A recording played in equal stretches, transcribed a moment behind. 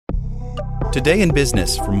Today in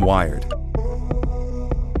Business from Wired.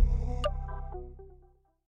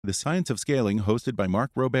 The Science of Scaling, hosted by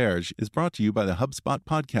Mark Roberge, is brought to you by the HubSpot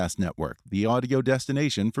Podcast Network, the audio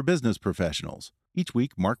destination for business professionals. Each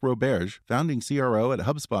week, Mark Roberge, founding CRO at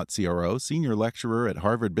HubSpot CRO, senior lecturer at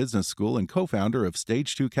Harvard Business School, and co-founder of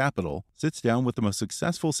Stage 2 Capital, sits down with the most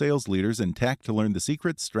successful sales leaders in tech to learn the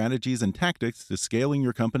secrets, strategies, and tactics to scaling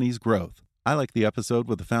your company's growth. I like the episode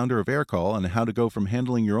with the founder of Aircall on how to go from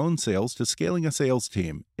handling your own sales to scaling a sales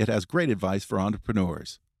team. It has great advice for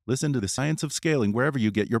entrepreneurs. Listen to The Science of Scaling wherever you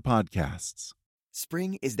get your podcasts.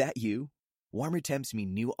 Spring, is that you? Warmer temps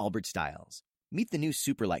mean new Allbirds styles. Meet the new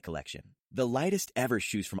Superlight collection, the lightest ever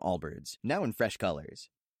shoes from Allbirds, now in fresh colors.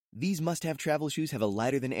 These must-have travel shoes have a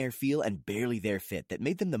lighter-than-air feel and barely-there fit that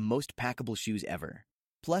made them the most packable shoes ever.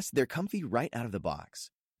 Plus, they're comfy right out of the box.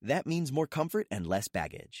 That means more comfort and less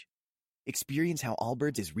baggage. Experience how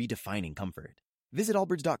Allbirds is redefining comfort. Visit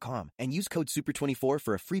allbirds.com and use code SUPER24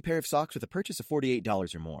 for a free pair of socks with a purchase of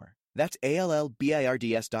 $48 or more. That's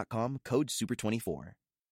ALLBIRDS.com, code SUPER24.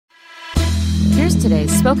 Here's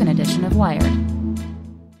today's spoken edition of Wired.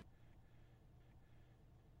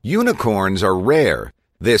 Unicorns are rare.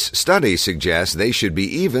 This study suggests they should be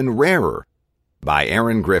even rarer. By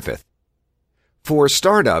Aaron Griffith. For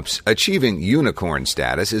startups, achieving unicorn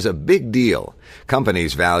status is a big deal.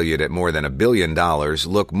 Companies valued at more than $1 billion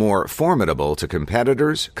look more formidable to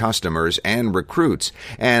competitors, customers, and recruits,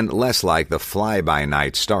 and less like the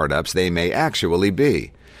fly-by-night startups they may actually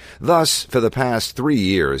be. Thus, for the past 3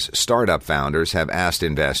 years, startup founders have asked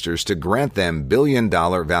investors to grant them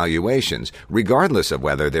billion-dollar valuations, regardless of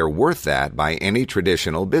whether they're worth that by any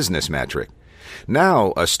traditional business metric.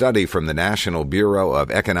 Now, a study from the National Bureau of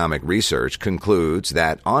Economic Research concludes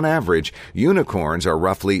that, on average, unicorns are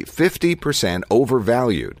roughly 50%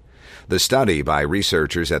 overvalued. The study, by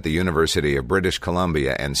researchers at the University of British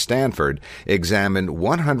Columbia and Stanford, examined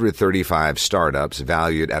 135 startups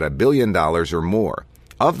valued at $1 billion or more.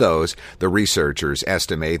 Of those, the researchers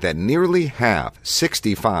estimate that nearly half,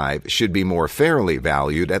 65, should be more fairly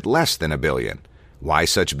valued at less than $1 billion. Why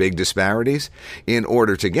such big disparities? In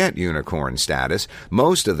order to get unicorn status,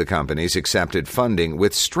 most of the companies accepted funding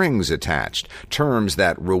with strings attached, terms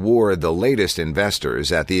that reward the latest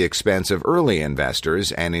investors at the expense of early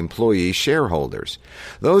investors and employee shareholders.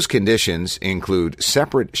 Those conditions include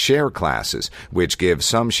separate share classes, which give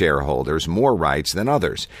some shareholders more rights than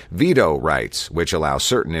others, veto rights, which allow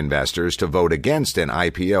certain investors to vote against an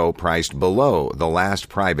IPO priced below the last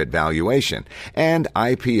private valuation, and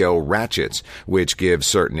IPO ratchets, which give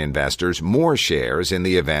certain investors more shares in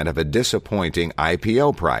the event of a disappointing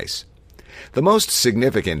IPO price. The most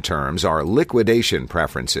significant terms are liquidation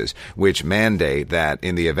preferences, which mandate that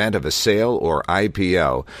in the event of a sale or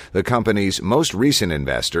IPO, the company's most recent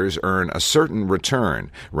investors earn a certain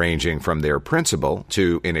return, ranging from their principal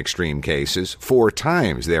to, in extreme cases, 4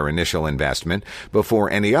 times their initial investment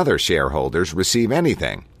before any other shareholders receive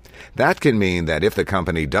anything. That can mean that if the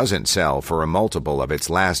company doesn't sell for a multiple of its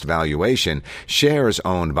last valuation, shares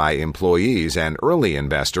owned by employees and early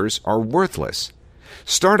investors are worthless.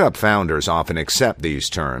 Startup founders often accept these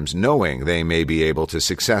terms, knowing they may be able to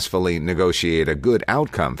successfully negotiate a good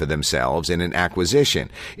outcome for themselves in an acquisition,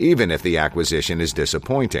 even if the acquisition is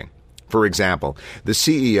disappointing. For example, the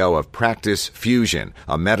CEO of Practice Fusion,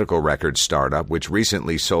 a medical records startup which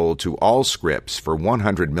recently sold to Allscripts for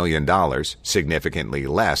 $100 million, significantly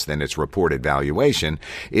less than its reported valuation,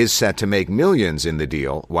 is set to make millions in the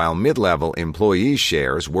deal, while mid-level employee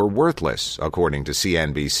shares were worthless, according to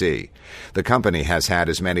CNBC. The company has had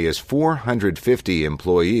as many as 450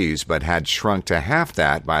 employees, but had shrunk to half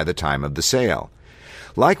that by the time of the sale.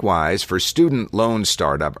 Likewise, for student loan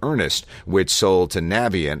startup Earnest, which sold to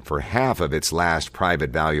Navient for half of its last private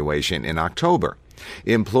valuation in October.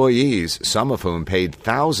 Employees, some of whom paid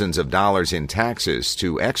thousands of dollars in taxes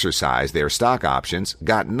to exercise their stock options,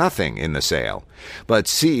 got nothing in the sale. But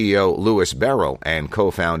CEO Louis Beryl and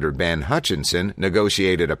co-founder Ben Hutchinson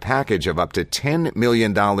negotiated a package of up to $10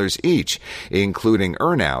 million each, including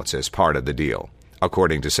earnouts as part of the deal,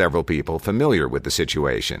 according to several people familiar with the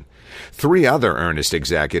situation. 3 other Earnest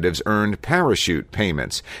executives earned parachute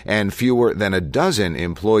payments, and fewer than a dozen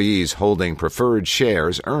employees holding preferred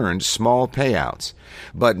shares earned small payouts.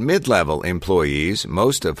 But mid-level employees,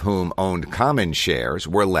 most of whom owned common shares,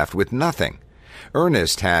 were left with nothing.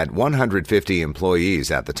 Earnest had 150 employees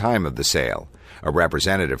at the time of the sale. A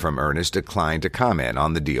representative from Earnest declined to comment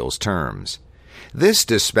on the deal's terms. This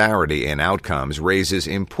disparity in outcomes raises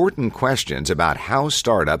important questions about how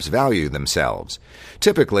startups value themselves.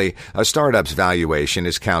 Typically, a startup's valuation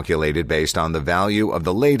is calculated based on the value of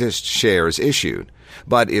the latest shares issued.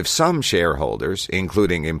 But if some shareholders,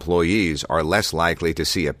 including employees, are less likely to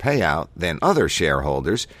see a payout than other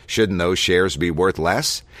shareholders, shouldn't those shares be worth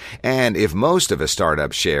less? And if most of a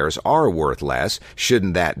startup's shares are worth less,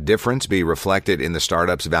 shouldn't that difference be reflected in the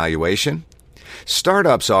startup's valuation?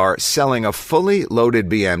 Startups are selling a fully loaded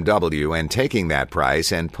BMW and taking that price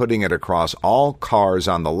and putting it across all cars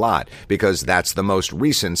on the lot because that's the most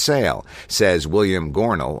recent sale, says William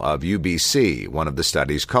Gornall of UBC, one of the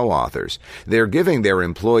study's co-authors. They're giving their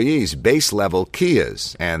employees base-level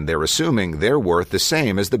Kias, and they're assuming they're worth the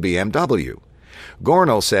same as the BMW.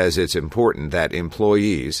 Gornall says it's important that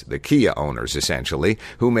employees, the Kia owners essentially,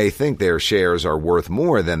 who may think their shares are worth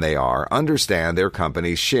more than they are, understand their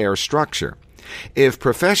company's share structure. If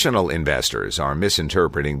professional investors are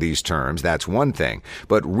misinterpreting these terms, that's one thing,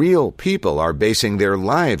 but real people are basing their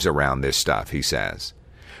lives around this stuff, he says.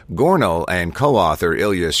 Gornall and co-author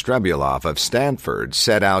Ilya Strebulov of Stanford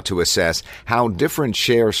set out to assess how different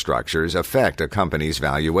share structures affect a company's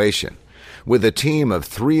valuation. With a team of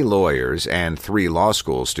 3 lawyers and 3 law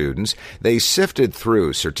school students, they sifted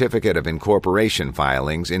through certificate of incorporation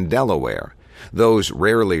filings in Delaware. Those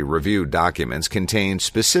rarely reviewed documents contain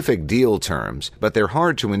specific deal terms, but they're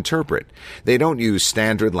hard to interpret. They don't use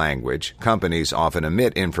standard language, companies often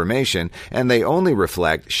omit information, and they only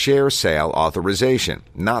reflect share sale authorization,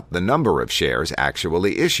 not the number of shares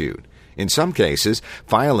actually issued. In some cases,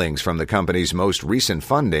 filings from the company's most recent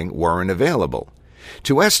funding weren't available.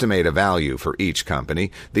 To estimate a value for each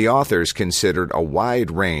company, the authors considered a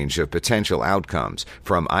wide range of potential outcomes,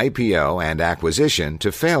 from IPO and acquisition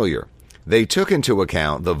to failure. They took into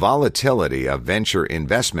account the volatility of venture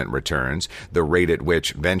investment returns, the rate at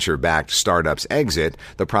which venture-backed startups exit,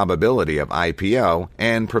 the probability of IPO,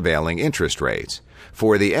 and prevailing interest rates.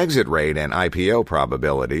 For the exit rate and IPO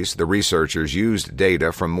probabilities, the researchers used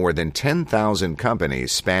data from more than 10,000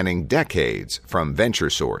 companies spanning decades from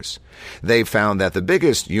VentureSource. They found that the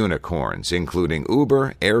biggest unicorns, including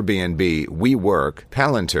Uber, Airbnb, WeWork,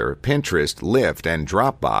 Palantir, Pinterest, Lyft, and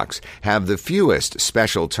Dropbox, have the fewest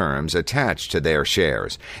special terms attached to their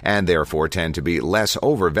shares, and therefore tend to be less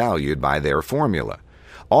overvalued by their formula.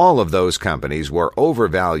 All of those companies were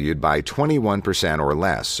overvalued by 21% or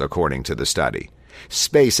less, according to the study.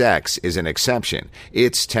 SpaceX is an exception.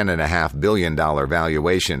 Its $10.5 billion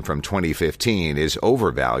valuation from 2015 is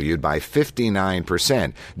overvalued by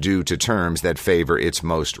 59% due to terms that favor its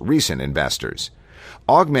most recent investors.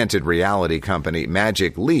 Augmented reality company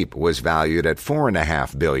Magic Leap was valued at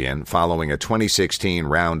 $4.5 billion following a 2016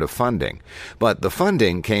 round of funding. But the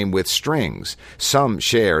funding came with strings. Some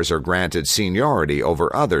shares are granted seniority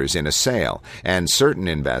over others in a sale, and certain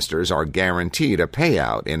investors are guaranteed a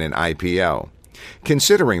payout in an IPO.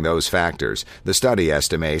 Considering those factors, the study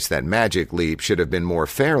estimates that Magic Leap should have been more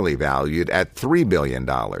fairly valued at $3 billion,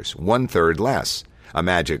 one-third less. A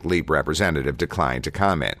Magic Leap representative declined to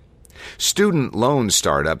comment. Student loan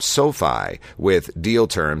startup SoFi, with deal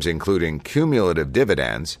terms including cumulative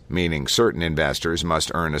dividends, meaning certain investors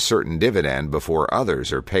must earn a certain dividend before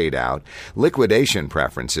others are paid out, liquidation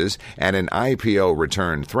preferences, and an IPO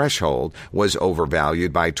return threshold, was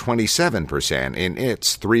overvalued by 27% in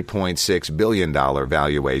its $3.6 billion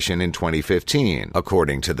valuation in 2015,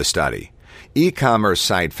 according to the study. E-commerce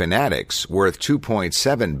site Fanatics, worth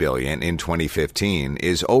 $2.7 billion in 2015,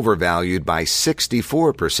 is overvalued by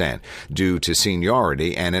 64% due to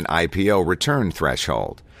seniority and an IPO return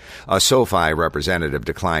threshold. A SoFi representative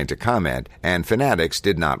declined to comment, and Fanatics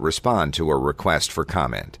did not respond to a request for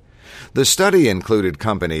comment. The study included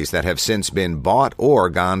companies that have since been bought or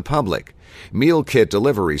gone public. Meal kit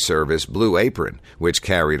delivery service Blue Apron, which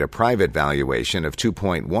carried a private valuation of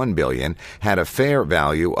 $2.1 billion, had a fair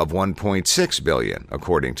value of $1.6 billion,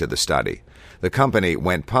 according to the study. The company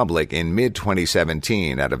went public in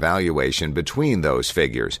mid-2017 at a valuation between those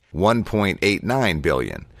figures, $1.89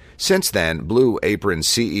 billion. Since then, Blue Apron's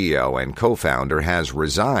CEO and co-founder has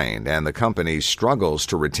resigned, and the company's struggles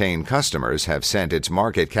to retain customers have sent its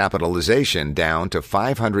market capitalization down to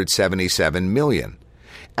 $577 million.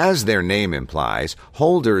 As their name implies,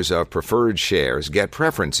 holders of preferred shares get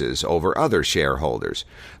preferences over other shareholders.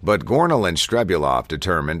 But Gornall and Strebulov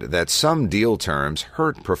determined that some deal terms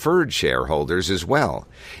hurt preferred shareholders as well.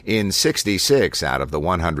 In 66 out of the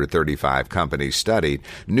 135 companies studied,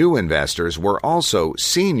 new investors were also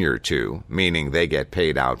senior to, meaning they get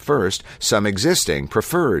paid out first, some existing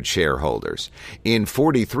preferred shareholders. In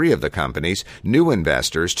 43 of the companies, new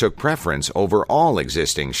investors took preference over all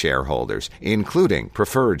existing shareholders, including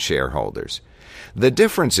preferred preferred shareholders. The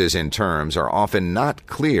differences in terms are often not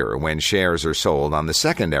clear when shares are sold on the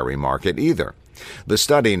secondary market either. The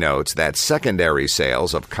study notes that secondary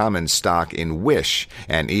sales of common stock in Wish,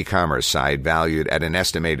 an e-commerce site valued at an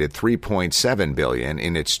estimated $3.7 billion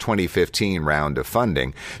in its 2015 round of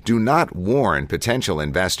funding, do not warn potential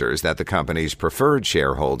investors that the company's preferred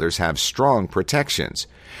shareholders have strong protections.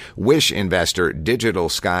 Wish investor Digital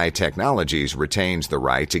Sky Technologies retains the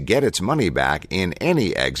right to get its money back in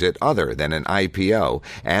any exit other than an IPO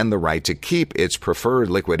and the right to keep its preferred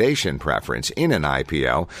liquidation preference in an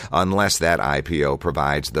IPO unless that IPO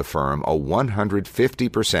provides the firm a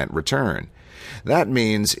 150% return. That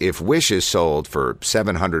means if Wish is sold for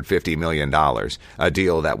 $750 million, a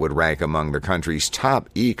deal that would rank among the country's top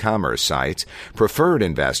e-commerce sites, preferred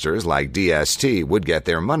investors like DST would get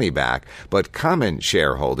their money back, but common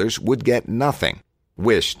shareholders would get nothing.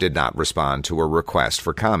 Wish did not respond to a request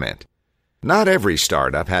for comment. Not every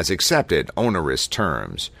startup has accepted onerous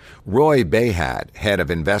terms. Roy Behad, head of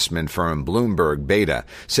investment firm Bloomberg Beta,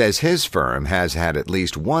 says his firm has had at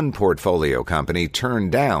least one portfolio company turn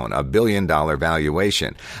down a billion-dollar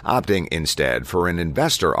valuation, opting instead for an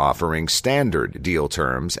investor offering standard deal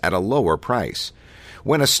terms at a lower price.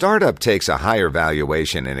 When a startup takes a higher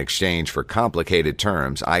valuation in exchange for complicated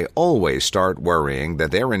terms, I always start worrying that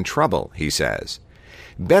they're in trouble, he says.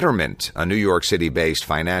 Betterment, a New York City-based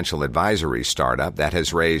financial advisory startup that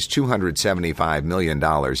has raised $275 million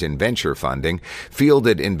in venture funding,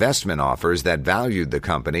 fielded investment offers that valued the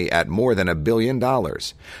company at more than $1 billion.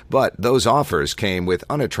 But those offers came with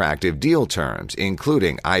unattractive deal terms,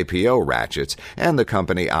 including IPO ratchets, and the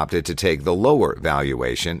company opted to take the lower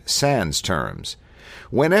valuation, sans terms.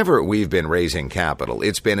 Whenever we've been raising capital,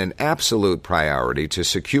 it's been an absolute priority to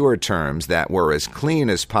secure terms that were as clean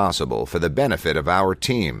as possible for the benefit of our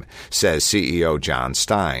team, says CEO John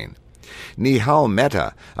Stein. Nihal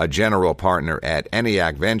Mehta, a general partner at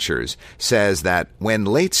ENIAC Ventures, says that when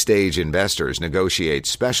late-stage investors negotiate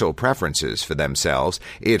special preferences for themselves,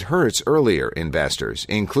 it hurts earlier investors,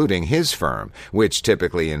 including his firm, which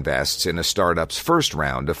typically invests in a startup's first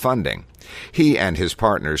round of funding. He and his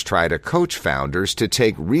partners try to coach founders to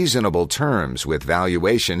take reasonable terms with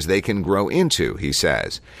valuations they can grow into, he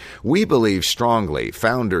says. We believe strongly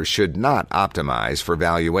founders should not optimize for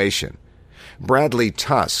valuation. Bradley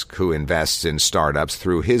Tusk, who invests in startups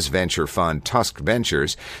through his venture fund Tusk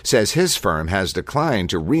Ventures, says his firm has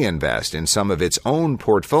declined to reinvest in some of its own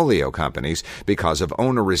portfolio companies because of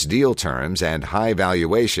onerous deal terms and high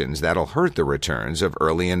valuations that'll hurt the returns of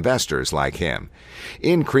early investors like him.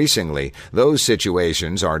 Increasingly, those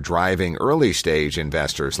situations are driving early-stage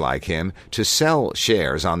investors like him to sell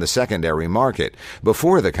shares on the secondary market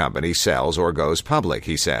before the company sells or goes public,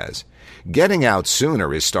 he says. Getting out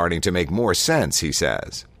sooner is starting to make more sense, he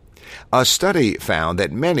says. A study found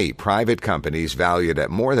that many private companies valued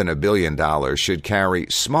at more than $1 billion should carry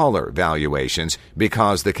smaller valuations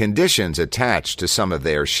because the conditions attached to some of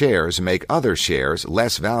their shares make other shares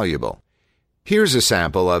less valuable. Here's a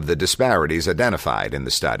sample of the disparities identified in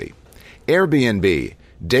the study. Airbnb,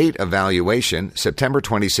 date of valuation September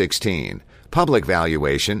 2016. Public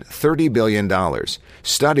valuation, $30 billion.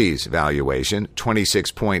 Studies valuation,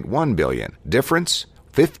 $26.1 billion. Difference,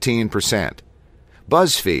 15%.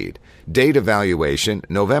 BuzzFeed, date of valuation,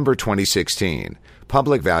 November 2016.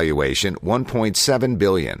 Public valuation, $1.7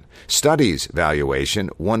 billion. Studies valuation,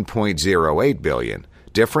 $1.08 billion.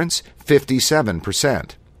 Difference,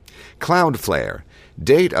 57%. Cloudflare,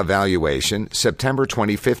 date of valuation, September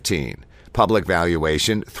 2015. Public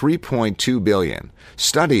valuation, $3.2 billion.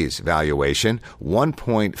 Studies valuation,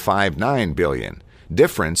 $1.59 billion.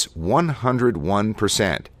 Difference,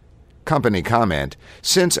 101%. Company comment,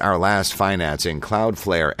 since our last financing,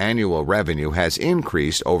 Cloudflare annual revenue has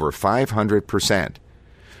increased over 500%.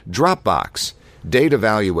 Dropbox, date of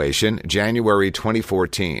valuation, January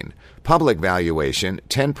 2014. Public valuation,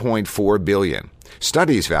 $10.4 billion.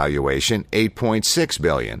 Studies valuation, $8.6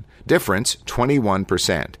 billion. Difference,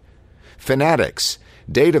 21%. Fanatics,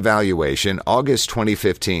 date of valuation August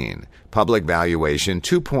 2015, public valuation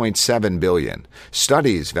 $2.7 billion,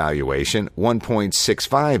 studies valuation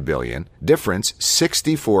 $1.65 billion, difference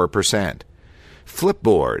 64%.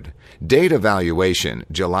 Flipboard, date of valuation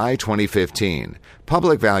July 2015,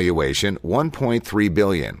 public valuation $1.3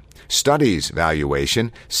 billion, studies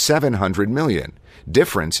valuation $700 million,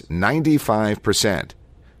 difference 95%.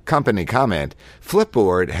 Company comment,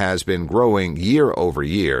 Flipboard has been growing year over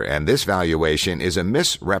year, and this valuation is a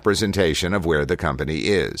misrepresentation of where the company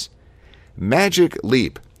is. Magic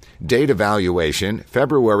Leap, date of valuation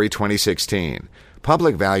February 2016,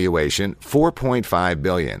 public valuation $4.5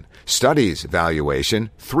 billion, studies valuation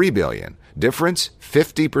 $3 billion, Difference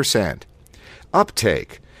 50%.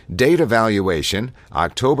 Uptake. Data valuation,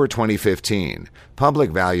 October 2015.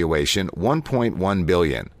 Public valuation, $1.1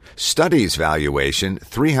 billion. Studies valuation,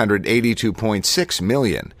 $382.6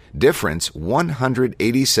 million. Difference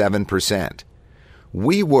 187%.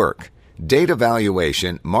 WeWork. Data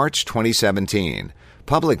valuation, March 2017.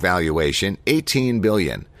 Public valuation, $18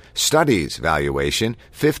 billion. Studies valuation,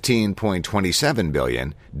 $15.27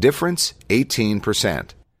 billion. Difference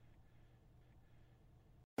 18%.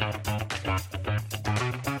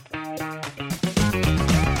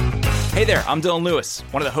 Hey there, I'm Dylan Lewis,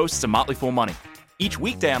 one of the hosts of Motley Fool Money. Each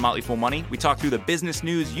weekday on Motley Fool Money, we talk through the business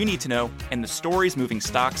news you need to know and the stories moving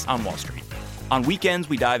stocks on Wall Street. On weekends,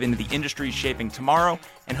 we dive into the industries shaping tomorrow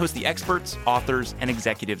and host the experts, authors, and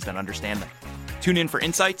executives that understand them. Tune in for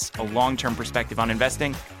insights, a long-term perspective on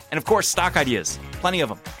investing, and of course, stock ideas. Plenty of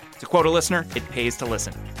them. To quote a listener, it pays to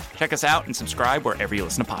listen. Check us out and subscribe wherever you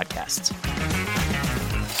listen to podcasts.